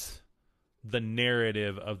get the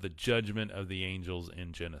narrative of the judgment of the angels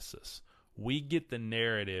in Genesis. We get the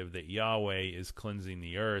narrative that Yahweh is cleansing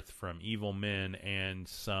the earth from evil men and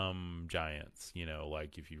some giants,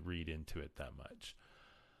 like if you read into it that much.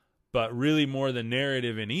 But really more the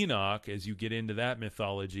narrative in Enoch, as you get into that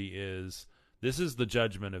mythology, is this is the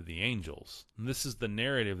judgment of the angels. And this is the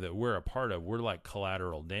narrative that we're a part of. We're like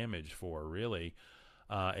collateral damage for, really.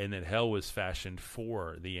 And that hell was fashioned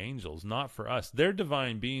for the angels, not for us. They're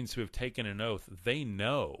divine beings who have taken an oath. They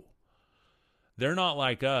know. They're not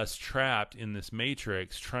like us, trapped in this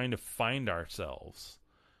matrix, trying to find ourselves.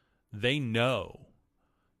 They know.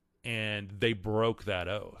 And they broke that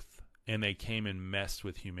oath. And they came and messed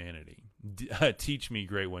with humanity. Teach me,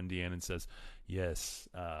 Great One, Deanna says, yes.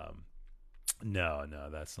 No,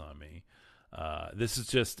 that's not me. This is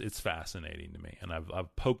just, it's fascinating to me. And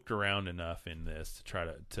I've poked around enough in this to try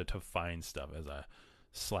to find stuff as I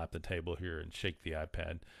slap the table here and shake the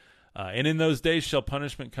iPad. And in those days shall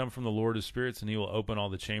punishment come from the Lord of spirits, and he will open all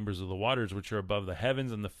the chambers of the waters which are above the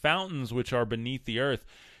heavens, and the fountains which are beneath the earth.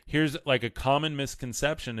 Here's like a common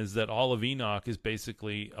misconception, is that all of Enoch is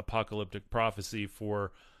basically apocalyptic prophecy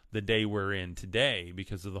for the day we're in today,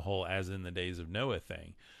 because of the whole as in the days of Noah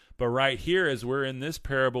thing. But right here, as we're in this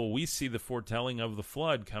parable, we see the foretelling of the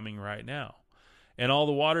flood coming right now. And all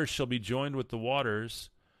the waters shall be joined with the waters.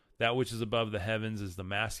 That which is above the heavens is the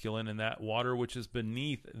masculine, and that water which is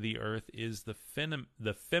beneath the earth is the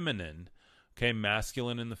feminine. Okay,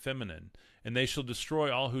 masculine and the feminine. And they shall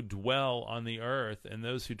destroy all who dwell on the earth, and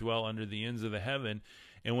those who dwell under the ends of the heaven.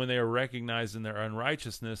 And when they are recognized in their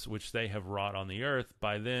unrighteousness, which they have wrought on the earth,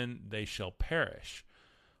 by then they shall perish.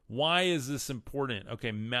 Why is this important?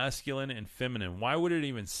 Okay, masculine and feminine. Why would it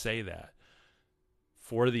even say that?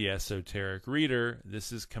 For the esoteric reader,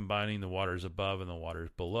 this is combining the waters above and the waters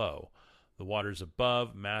below. The waters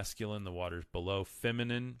above, masculine, the waters below,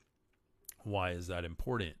 feminine. Why is that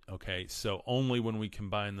important? Okay, so only when we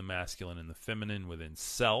combine the masculine and the feminine within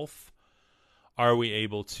self are we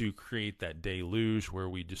able to create that deluge where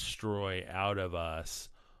we destroy out of us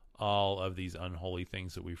all of these unholy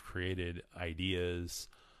things that we've created, ideas,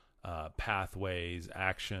 pathways,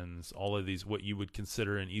 actions, all of these, what you would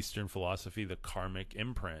consider in Eastern philosophy, the karmic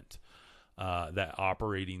imprint, that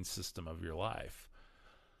operating system of your life.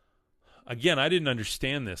 Again, I didn't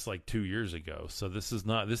understand this like 2 years ago, so this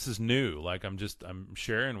is new. Like I'm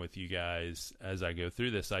sharing with you guys as I go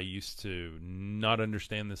through this. I used to not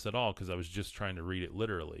understand this at all because I was just trying to read it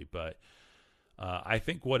literally. But I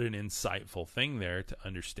think what an insightful thing there to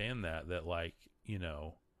understand that like, you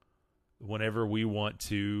know, whenever we want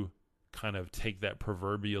to kind of take that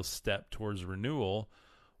proverbial step towards renewal,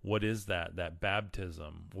 what is that? That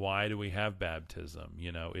baptism. Why do we have baptism?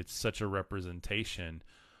 You know, it's such a representation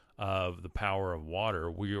of the power of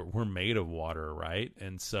water. We're made of water, right?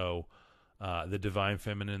 And so the divine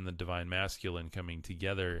feminine and the divine masculine coming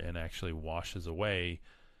together and actually washes away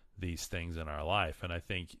these things in our life. And I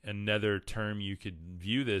think another term you could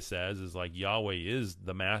view this as is like Yahweh is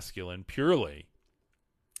the masculine purely.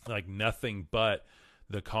 Like nothing but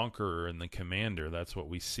the conqueror and the commander. That's what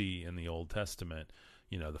we see in the Old Testament,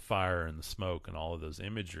 you know, the fire and the smoke and all of those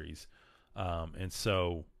imageries. And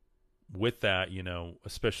so with that, you know,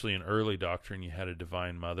 especially in early doctrine, you had a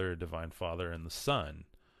divine mother, a divine father, and the son.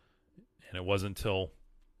 And it wasn't until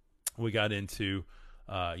we got into,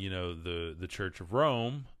 you know, the Church of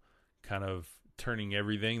Rome kind of turning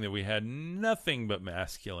everything that we had nothing but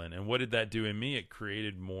masculine. And what did that do in me? It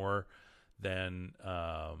created more than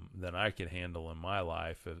I could handle in my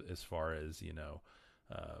life as far as, you know,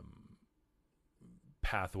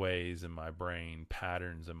 pathways in my brain,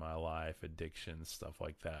 patterns in my life, addictions, stuff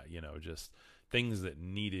like that, you know, just things that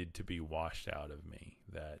needed to be washed out of me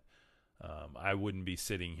that I wouldn't be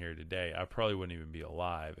sitting here today. I probably wouldn't even be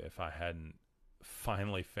alive if I hadn't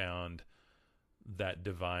finally found that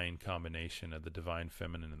divine combination of the divine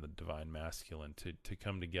feminine and the divine masculine to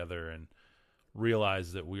come together and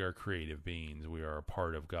realize that we are creative beings. We are a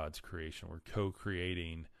part of God's creation. We're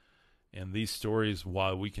co-creating. And these stories,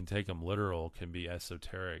 while we can take them literal, can be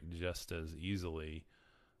esoteric just as easily.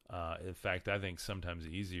 In fact, I think sometimes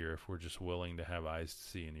easier if we're just willing to have eyes to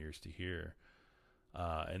see and ears to hear.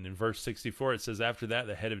 And in verse 64, it says, after that,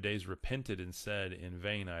 the head of days repented and said, in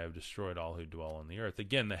vain I have destroyed all who dwell on the earth.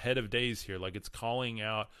 Again, the head of days here, like it's calling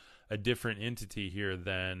out a different entity here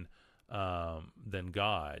than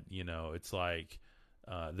God. You know, it's like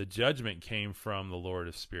the judgment came from the Lord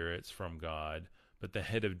of spirits, from God, but the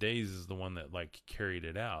head of days is the one that like carried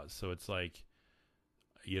it out. So it's like,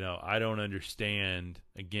 you know, I don't understand,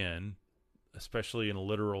 again, especially in a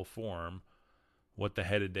literal form, what the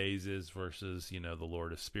head of days is versus, you know, the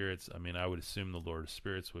Lord of spirits. I mean, I would assume the Lord of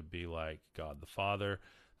spirits would be like God the Father.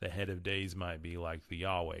 The head of days might be like the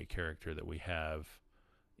Yahweh character that we have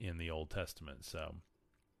in the Old Testament. So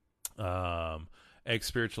Egg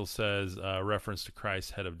Spiritual says, reference to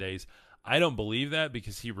Christ, head of days. I don't believe that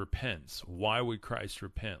because he repents. Why would Christ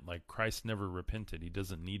repent? Like Christ never repented. He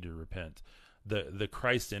doesn't need to repent. The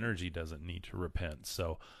Christ energy doesn't need to repent.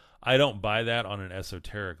 So I don't buy that on an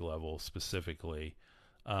esoteric level specifically,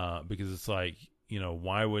 because it's like, you know,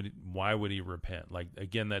 why would he repent? Like,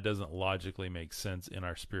 again, that doesn't logically make sense in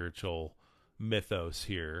our spiritual mythos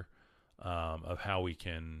here, of how we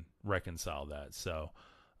can reconcile that. So,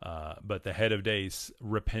 but the head of days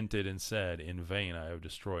repented and said, in vain I have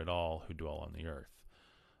destroyed all who dwell on the earth.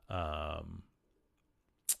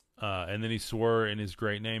 And then he swore in his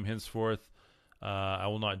great name, henceforth, I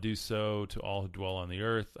will not do so to all who dwell on the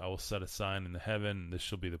earth. I will set a sign in the heaven, and this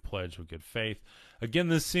shall be the pledge of good faith. Again,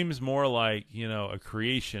 this seems more like, you know, a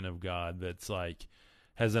creation of God that's like,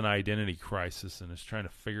 has an identity crisis and is trying to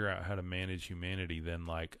figure out how to manage humanity than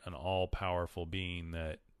like an all-powerful being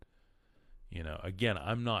that, again,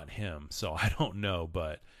 I'm not him, so I don't know,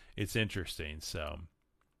 but it's interesting. So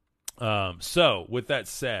with that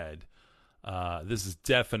said, this is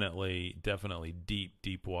definitely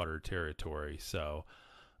deep water territory. So,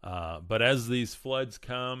 but as these floods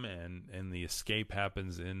come and the escape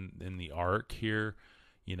happens in the ark here,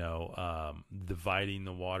 dividing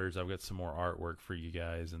the waters, I've got some more artwork for you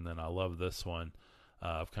guys. And then I love this one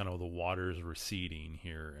of kind of the waters receding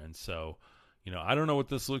here. And so, I don't know what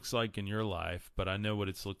this looks like in your life, but I know what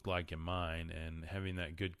it's looked like in mine, and having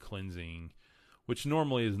that good cleansing, which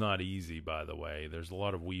normally is not easy, by the way. There's a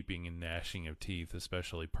lot of weeping and gnashing of teeth,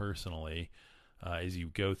 especially personally, as you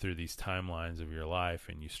go through these timelines of your life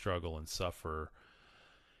and you struggle and suffer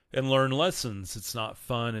and learn lessons. It's not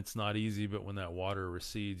fun. It's not easy. But when that water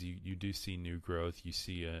recedes, you do see new growth. You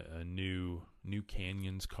see a new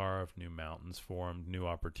canyons carved, new mountains formed, new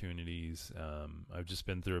opportunities. I've just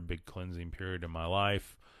been through a big cleansing period in my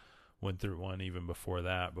life. Went through one even before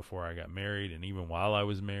that, before I got married, and even while I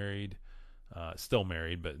was married. Still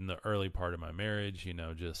married, but in the early part of my marriage,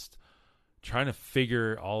 just trying to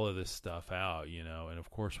figure all of this stuff out, and of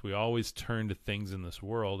course we always turn to things in this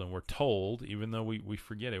world, and we're told, even though we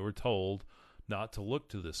forget it, we're told not to look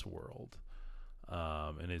to this world.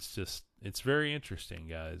 And it's very interesting,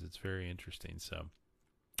 guys. It's very interesting. So,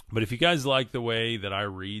 but if you guys like the way that I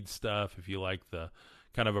read stuff, if you like the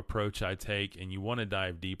kind of approach I take and you want to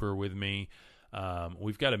dive deeper with me,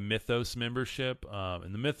 we've got a Mythos membership,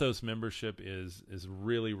 and the Mythos membership is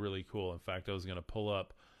really, really cool. In fact, I was going to pull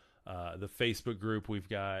up the Facebook group we've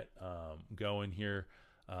got going here.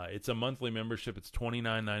 It's a monthly membership. It's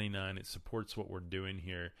 $29.99. It supports what we're doing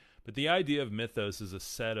here. But the idea of Mythos is a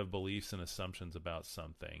set of beliefs and assumptions about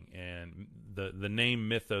something. And the name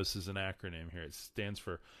Mythos is an acronym here. It stands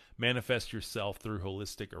for Manifest Yourself Through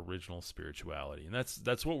Holistic Original Spirituality. And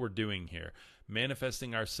that's what we're doing here.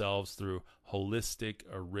 Manifesting ourselves through holistic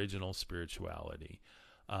original spirituality.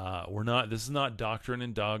 This is not doctrine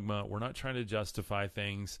and dogma. We're not trying to justify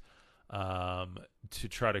things to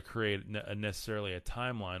try to create necessarily a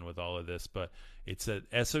timeline with all of this, but it's an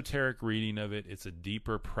esoteric reading of it. It's a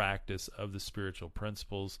deeper practice of the spiritual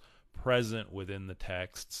principles present within the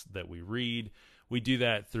texts that we read. We do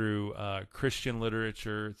that through Christian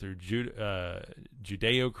literature, through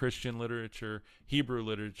Judeo-Christian literature, Hebrew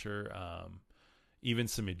literature, even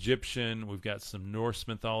some Egyptian. We've got some Norse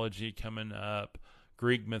mythology coming up,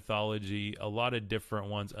 Greek mythology, a lot of different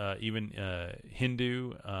ones, even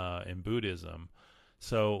Hindu and Buddhism.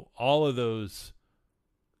 So all of those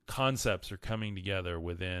concepts are coming together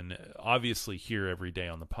within, obviously here every day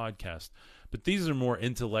on the podcast, but these are more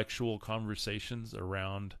intellectual conversations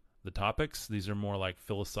around the topics. These are more like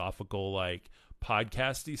philosophical, like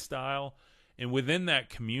podcasty style. And within that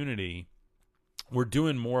community, we're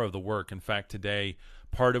doing more of the work. In fact, today,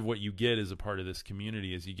 part of what you get as a part of this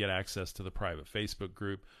community is you get access to the private Facebook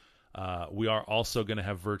group. We are also going to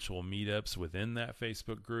have virtual meetups within that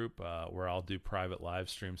Facebook group where I'll do private live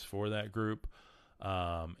streams for that group.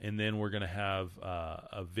 And then we're going to have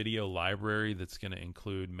a video library that's going to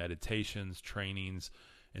include meditations, trainings,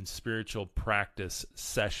 and spiritual practice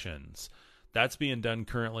sessions. That's being done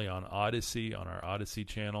currently on Odyssey, on our Odyssey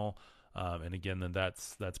channel. And again, then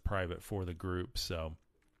that's private for the group. So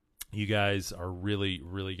you guys are really,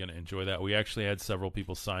 really going to enjoy that. We actually had several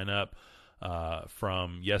people sign up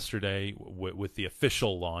from yesterday with the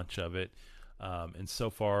official launch of it. And so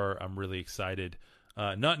far, I'm really excited.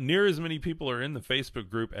 Not near as many people are in the Facebook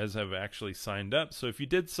group as have actually signed up. So if you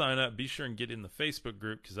did sign up, be sure and get in the Facebook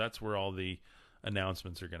group because that's where all the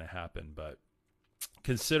announcements are going to happen. But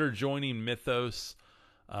consider joining Mythos.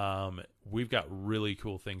 We've got really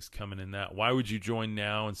cool things coming in that. Why would you join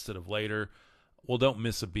now instead of later? Well, don't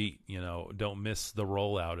miss a beat, don't miss the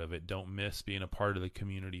rollout of it. Don't miss being a part of the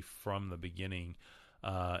community from the beginning.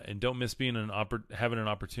 And don't miss being having an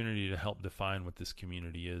opportunity to help define what this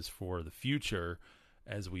community is for the future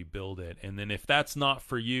as we build it. And then if that's not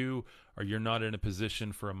for you, or you're not in a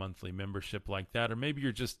position for a monthly membership like that, or maybe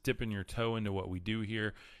you're just dipping your toe into what we do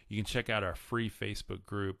here, you can check out our free Facebook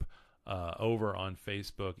group over on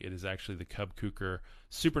Facebook. It is actually the Cub Kuker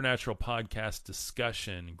Supernatural Podcast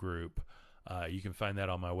Discussion Group. You can find that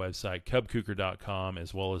on my website, cubkuker.com,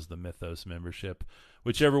 as well as the Mythos membership.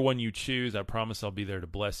 Whichever one you choose, I promise I'll be there to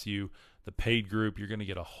bless you. The paid group, you're going to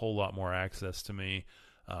get a whole lot more access to me.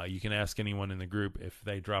 You can ask anyone in the group. If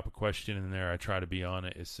they drop a question in there, I try to be on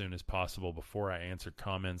it as soon as possible before I answer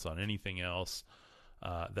comments on anything else.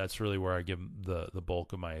 That's really where I give the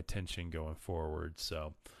bulk of my attention going forward.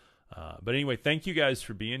 So, but anyway, thank you guys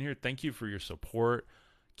for being here. Thank you for your support.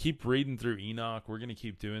 keep reading through Enoch. We're going to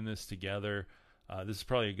keep doing this together. This is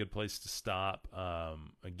probably a good place to stop.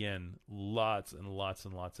 Again, lots and lots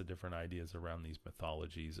and lots of different ideas around these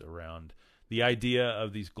mythologies, around the idea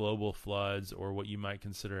of these global floods, or what you might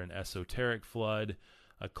consider an esoteric flood,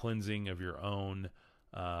 a cleansing of your own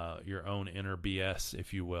inner BS,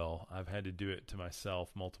 if you will. I've had to do it to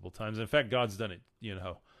myself multiple times. In fact, God's done it,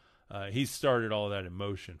 He's started all of that in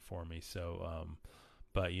motion for me. So,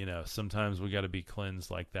 but, sometimes we got to be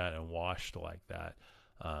cleansed like that and washed like that.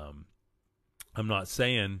 I'm not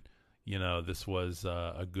saying, this was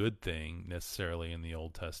a good thing necessarily in the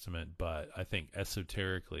Old Testament, but I think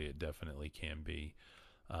esoterically it definitely can be.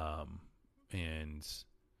 And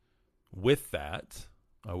with that,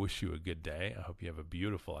 I wish you a good day. I hope you have a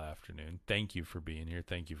beautiful afternoon. Thank you for being here.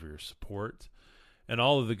 Thank you for your support and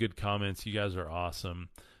all of the good comments. You guys are awesome.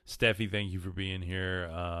 Steffi, thank you for being here.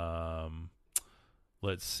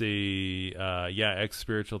 Let's see. X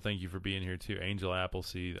Spiritual, thank you for being here too. Angel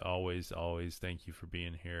Appleseed, always thank you for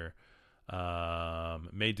being here.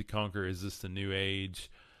 Made to Conquer, is this the New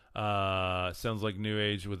Age? Sounds like New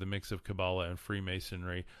Age with a mix of Kabbalah and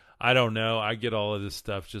Freemasonry. I don't know. I get all of this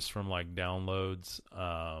stuff just from like downloads.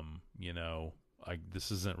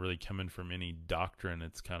 This isn't really coming from any doctrine.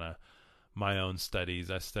 It's kind of my own studies.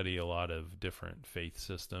 I study a lot of different faith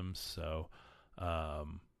systems. So,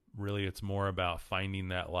 really it's more about finding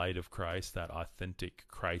that light of Christ, that authentic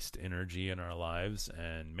Christ energy in our lives,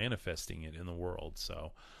 and manifesting it in the world.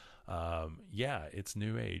 So, it's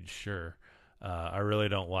New Age. Sure. I really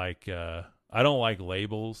don't like, I don't like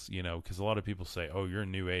labels, because a lot of people say, oh, you're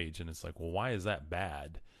New Age. And it's like, well, why is that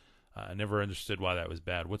bad? I never understood why that was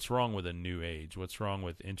bad. What's wrong with a New Age? What's wrong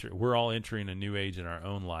with we're all entering a New Age in our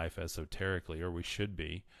own life esoterically, or we should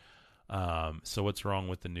be. So what's wrong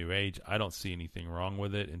with the New Age? I don't see anything wrong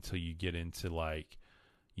with it until you get into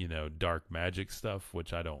dark magic stuff,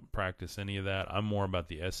 which I don't practice any of that. I'm more about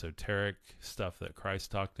the esoteric stuff that Christ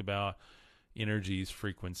talked about. Energies,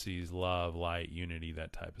 frequencies, love, light, unity,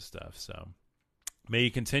 that type of stuff. So may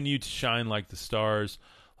you continue to shine like the stars,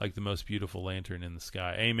 like the most beautiful lantern in the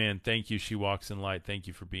sky. Amen. Thank you. She walks in light. Thank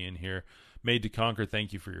you for being here. Made to Conquer,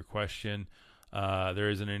 thank you for your question. There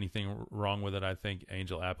isn't anything wrong with it, I think.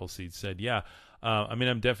 Angel Appleseed said, yeah.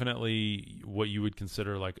 I'm definitely what you would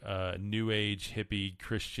consider like a New Age hippie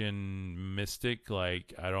Christian mystic. I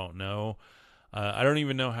don't know. I don't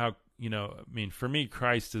even know how, for me,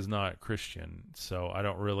 Christ is not Christian, so I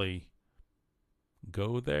don't really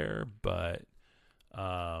go there. But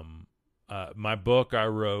my book I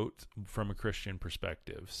wrote from a Christian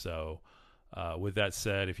perspective. So with that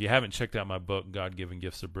said, if you haven't checked out my book, God-Given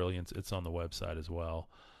Gifts of Brilliance, it's on the website as well.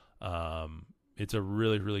 It's a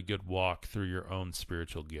really, really good walk through your own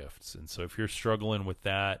spiritual gifts. And so if you're struggling with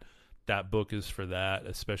that book is for that,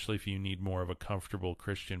 especially if you need more of a comfortable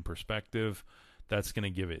Christian perspective. That's going to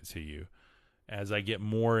give it to you. As I get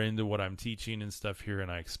more into what I'm teaching and stuff here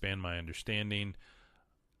and I expand my understanding,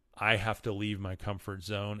 I have to leave my comfort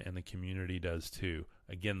zone, and the community does too.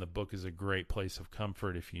 Again, the book is a great place of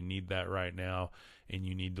comfort if you need that right now and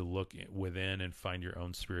you need to look within and find your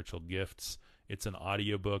own spiritual gifts. It's an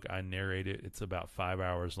audiobook. I narrate it. It's about 5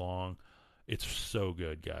 hours long. It's so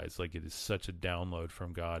good, guys. It is such a download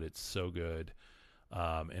from God. It's so good.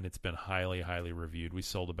 And it's been highly, highly reviewed. We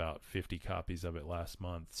sold about 50 copies of it last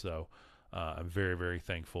month. So I'm very, very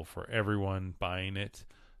thankful for everyone buying it.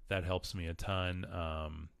 That helps me a ton.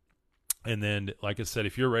 And then, like I said,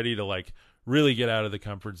 if you're ready to really get out of the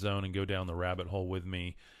comfort zone and go down the rabbit hole with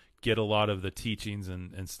me, get a lot of the teachings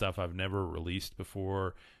and stuff I've never released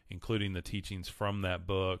before, including the teachings from that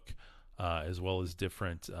book, as well as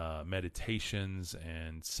different meditations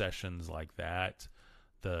and sessions like that.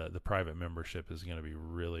 The private membership is going to be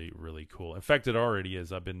really, really cool. In fact, it already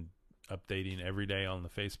is. I've been updating every day on the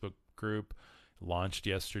Facebook group. Launched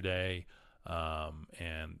yesterday,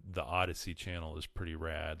 and the Odyssey channel is pretty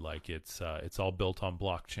rad. It's all built on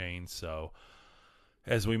blockchain. So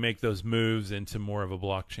as we make those moves into more of a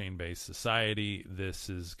blockchain-based society, this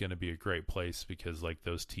is going to be a great place because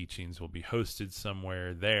those teachings will be hosted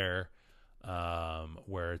somewhere there,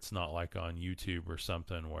 where it's not like on YouTube or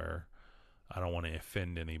something where I don't want to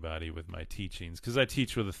offend anybody with my teachings, because I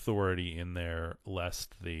teach with authority in there,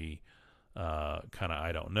 lest the kind of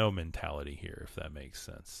I don't know mentality here, if that makes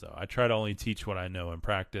sense. So I try to only teach what I know and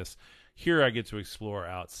practice. Here I get to explore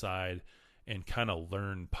outside and kind of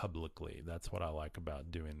learn publicly. That's what I like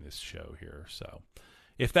about doing this show here. So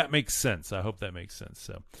if that makes sense, I hope that makes sense.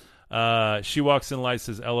 So She Walks in Light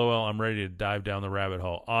says, LOL, I'm ready to dive down the rabbit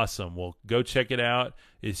hole. Awesome. Well, go check it out.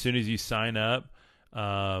 As soon as you sign up,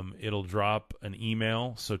 it'll drop an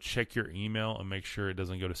email. So check your email and make sure it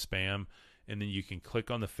doesn't go to spam. and then you can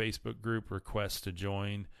click on the Facebook group request to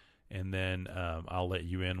join, and then I'll let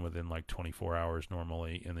you in within like 24 hours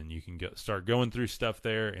normally, and then you can start going through stuff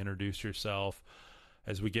there, introduce yourself.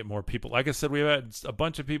 As we get more people, like I said, we've had a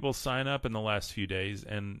bunch of people sign up in the last few days,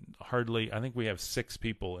 and I think we have 6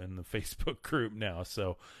 people in the Facebook group now.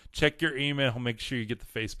 So check your email, make sure you get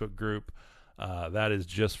the Facebook group. That is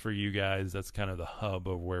just for you guys. That's kind of the hub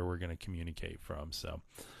of where we're going to communicate from. So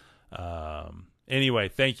anyway,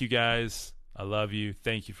 thank you guys. I love you.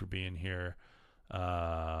 Thank you for being here.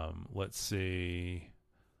 Let's see.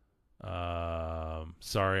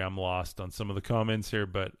 Sorry, I'm lost on some of the comments here,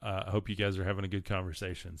 but I hope you guys are having a good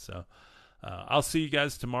conversation. So I'll see you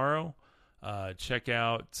guys tomorrow. Check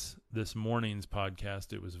out this morning's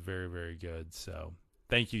podcast. It was very, very good. So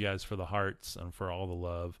thank you guys for the hearts and for all the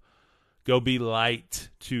love. Go be light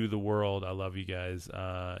to the world. I love you guys.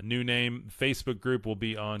 New name, Facebook group will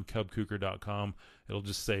be on cubkuker.com. It'll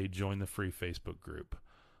just say join the free Facebook group.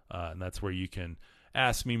 And that's where you can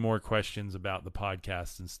ask me more questions about the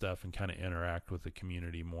podcast and stuff and kind of interact with the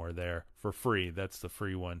community more there for free. That's the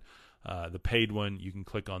free one. The paid one, you can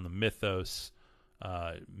click on the Mythos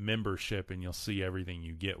membership and you'll see everything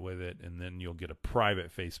you get with it. And then you'll get a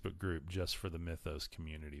private Facebook group just for the Mythos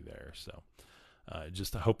community there. So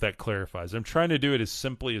just I hope that clarifies. I'm trying to do it as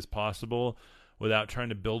simply as possible without trying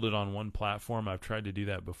to build it on one platform. I've tried to do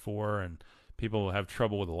that before, and people have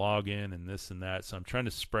trouble with the login and this and that. So I'm trying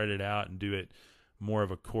to spread it out and do it more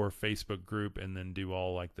of a core Facebook group, and then do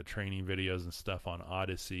all like the training videos and stuff on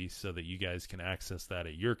Odyssey so that you guys can access that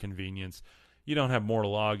at your convenience. You don't have more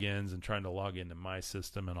logins and trying to log into my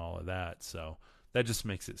system and all of that. So that just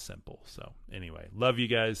makes it simple. So anyway, love you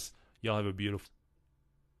guys. Y'all have a beautiful